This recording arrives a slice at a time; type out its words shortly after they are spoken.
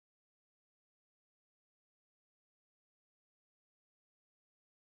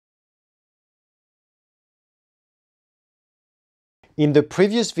In the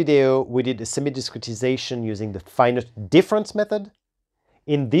previous video, we did a semi-discretization using the finite difference method.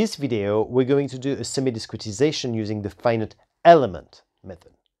 In this video, we're going to do a semi-discretization using the finite element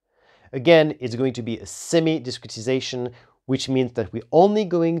method. Again, it's going to be a semi-discretization, which means that we're only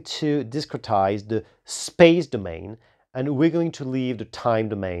going to discretize the space domain, and we're going to leave the time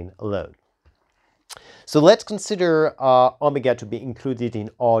domain alone. So let's consider omega to be included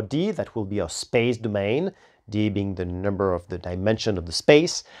in RD. That will be our space domain, D being the number of the dimension of the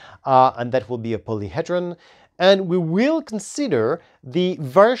space, and that will be a polyhedron. And we will consider the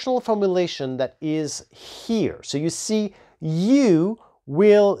variational formulation that is here. So you see, U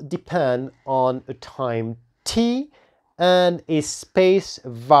will depend on a time t and a space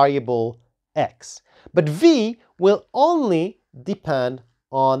variable x. But V will only depend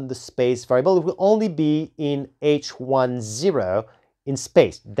on the space variable. It will only be in h10 in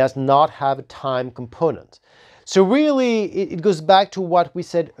space. It does not have a time component. So really, it goes back to what we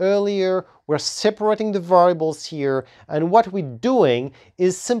said earlier. We're separating the variables here, and what we're doing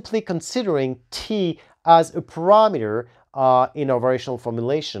is simply considering t as a parameter in our variational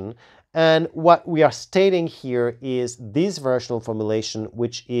formulation. And what we are stating here is this variational formulation,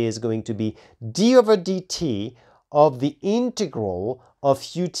 which is going to be d over dt of the integral of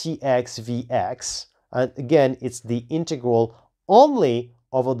utx vx. And again, it's the integral only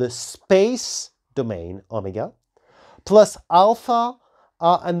over the space domain omega, plus alpha,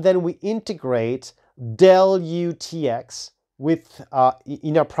 and then we integrate del utx with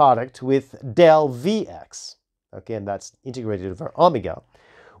inner product with del vx. Okay, and that's integrated over omega,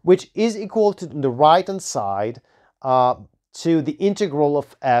 which is equal to the right-hand side to the integral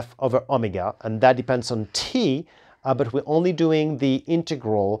of f over omega, and that depends on t, but we're only doing the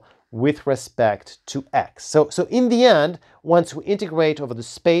integral with respect to x. So in the end, once we integrate over the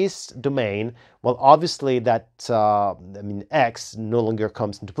space domain, well, obviously that, x no longer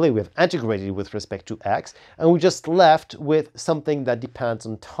comes into play. We have integrated with respect to x, and we're just left with something that depends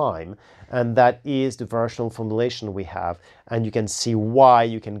on time, and that is the variational formulation we have. And you can see why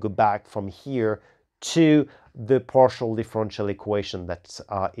you can go back from here to the partial differential equation that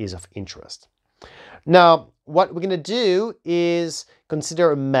is of interest. Now, what we're going to do is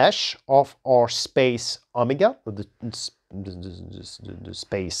consider a mesh of our space omega, the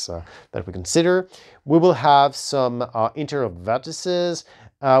space that we consider. We will have some interior vertices.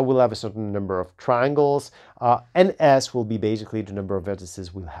 We'll have a certain number of triangles, and S will be basically the number of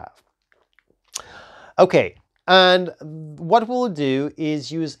vertices we'll have. Okay, and what we'll do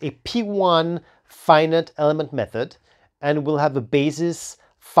is use a P1 finite element method, and we'll have a basis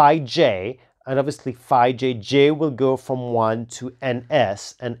phi j. And obviously phi j will go from 1 to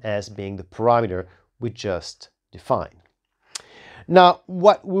ns, and s being the parameter we just defined. Now,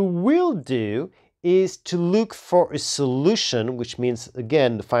 what we will do is to look for a solution, which means,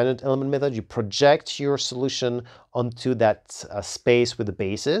 again, the finite element method, you project your solution onto that space with the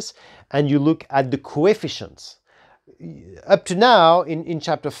basis, and you look at the coefficients. Up to now, in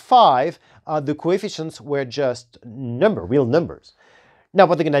chapter 5, the coefficients were just real numbers. Now,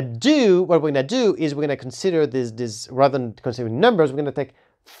 what we're going to do is we're going to consider this rather than considering numbers, we're going to take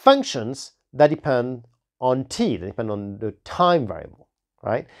functions that depend on t, that depend on the time variable,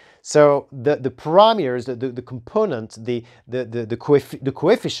 right? So the parameters, the components, the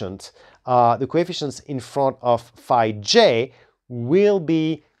coefficients in front of phi j will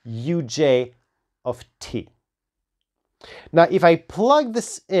be uj of t. Now, if I plug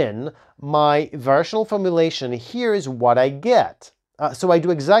this in my variational formulation, here is what I get. So I do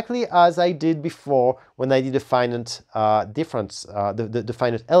exactly as I did before when I did the finite difference, the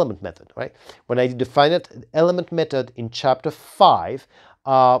finite element method, right? When I did the finite element method in chapter 5,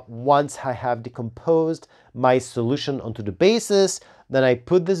 once I have decomposed my solution onto the basis, then I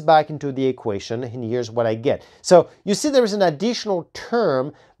put this back into the equation, and here's what I get. So you see there is an additional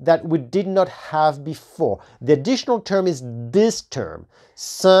term that we did not have before. The additional term is this term,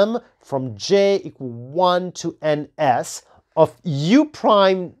 sum from j equal 1 to ns, of u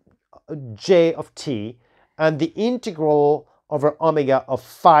prime j of t and the integral over omega of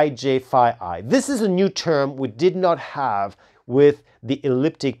phi j phi I. This is a new term we did not have with the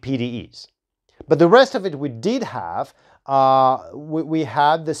elliptic PDEs. But the rest of it we did have. We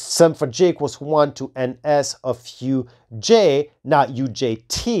had the sum for j equals 1 to ns of uj, not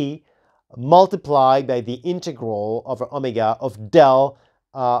ujt, multiplied by the integral over omega of del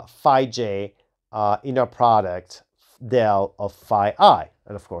phi j inner product del of phi I,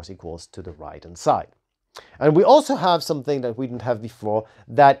 and of course equals to the right-hand side. And we also have something that we didn't have before,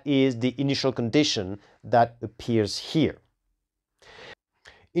 that is the initial condition that appears here.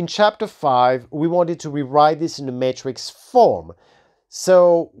 In chapter 5, we wanted to rewrite this in a matrix form.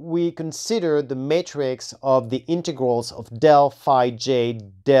 So we consider the matrix of the integrals of del phi j,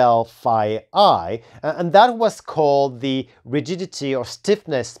 del phi I, and that was called the rigidity or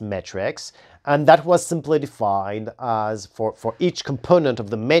stiffness matrix, and that was simply defined as, for each component of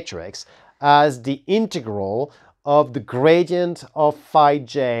the matrix, as the integral of the gradient of phi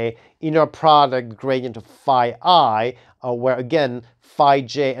j inner product gradient of phi I, where again phi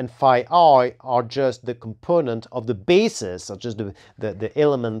j and phi I are just the component of the basis, or just the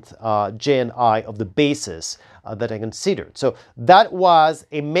element j and I of the basis that I considered. So that was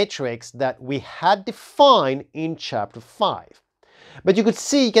a matrix that we had defined in chapter 5. But you can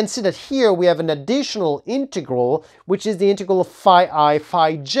see that here we have an additional integral, which is the integral of phi I,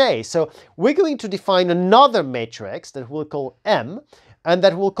 phi j. So we're going to define another matrix that we'll call M, and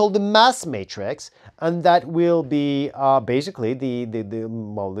that we'll call the mass matrix, and that will be basically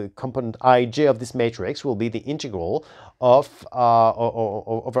the component ij of this matrix will be the integral of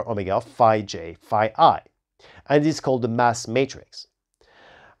over omega of phi j, phi I, and it's called the mass matrix.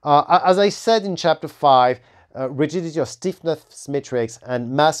 As I said in chapter 5, rigidity or stiffness matrix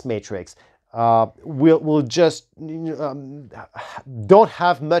and mass matrix will just don't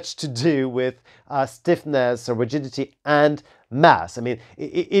have much to do with stiffness or rigidity and mass. I mean,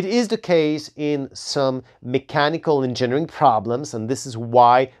 it is the case in some mechanical engineering problems, and this is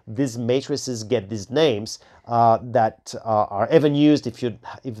why these matrices get these names that are even used if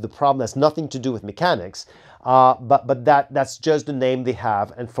the problem has nothing to do with mechanics. But that's just the name they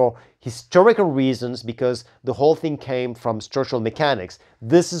have, and for historical reasons, because the whole thing came from structural mechanics,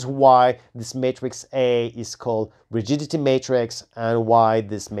 this is why this matrix A is called rigidity matrix, and why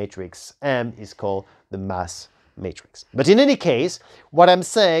this matrix M is called the mass matrix. But in any case, what I'm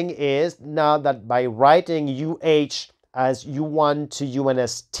saying is now that by writing UH as U1 to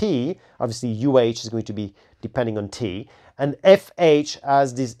UNST, obviously UH is going to be depending on T, and FH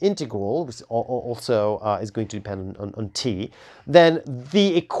as this integral, which also is going to depend on T, then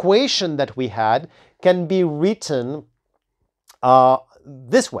the equation that we had can be written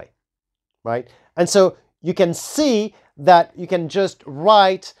this way, right? And so you can see that you can just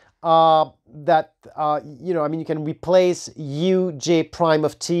write that, you can replace uj prime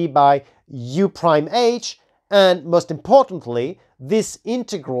of t by u prime h, and most importantly, this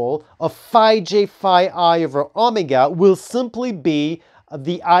integral of phi j phi I over omega will simply be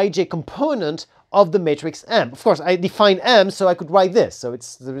the ij component of the matrix M. Of course, I define M, so I could write this, so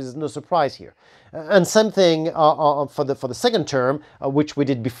there is no surprise here. And same thing for the second term, which we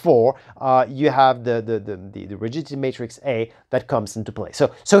did before. You have the rigidity matrix A that comes into play.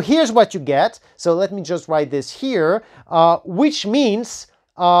 So here's what you get. So let me just write this here, which means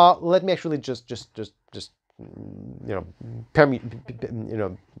let me actually just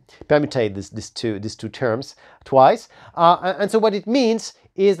permutate these two terms twice, and so what it means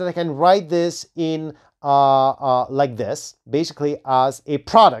is that I can write this in like this, basically as a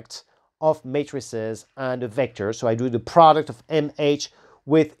product of matrices and a vector. So I do the product of MH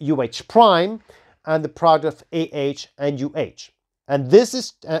with UH prime and the product of AH and UH, and this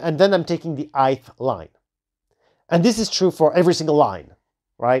is, and then I'm taking the ith line, and this is true for every single line,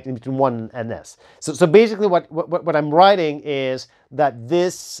 right, in between 1 and s. So basically what I'm writing is that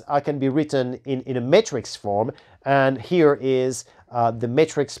this can be written in a matrix form, and here is the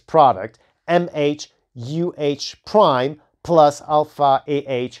matrix product MH UH prime plus alpha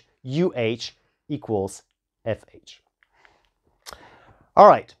AH UH equals FH. All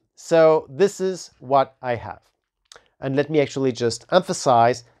right, so this is what I have. And let me actually just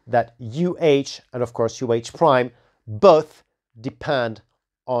emphasize that UH and of course UH prime both depend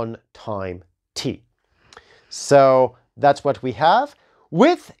on time t. So that's what we have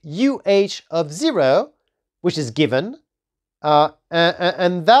with UH of 0, which is given,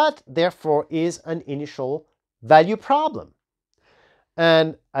 and that therefore is an initial value problem.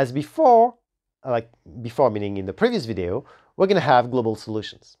 And as before, like before meaning in the previous video, we're going to have global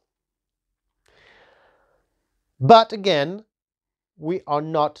solutions. But again, we are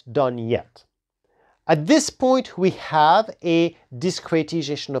not done yet. At this point, we have a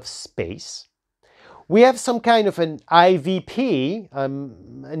discretization of space. We have some kind of an IVP,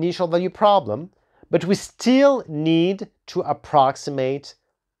 initial value problem, but we still need to approximate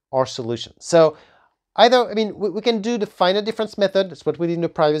our solution. So either, we can do the finite difference method. That's what we did in the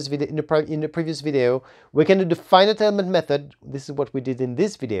previous video. In the previous video, we can do the finite element method. This is what we did in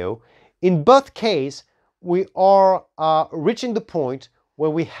this video. In both cases, we are reaching the point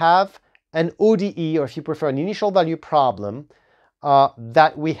where we have an ODE, or if you prefer, an initial value problem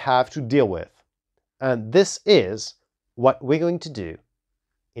that we have to deal with. And this is what we're going to do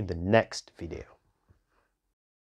in the next video.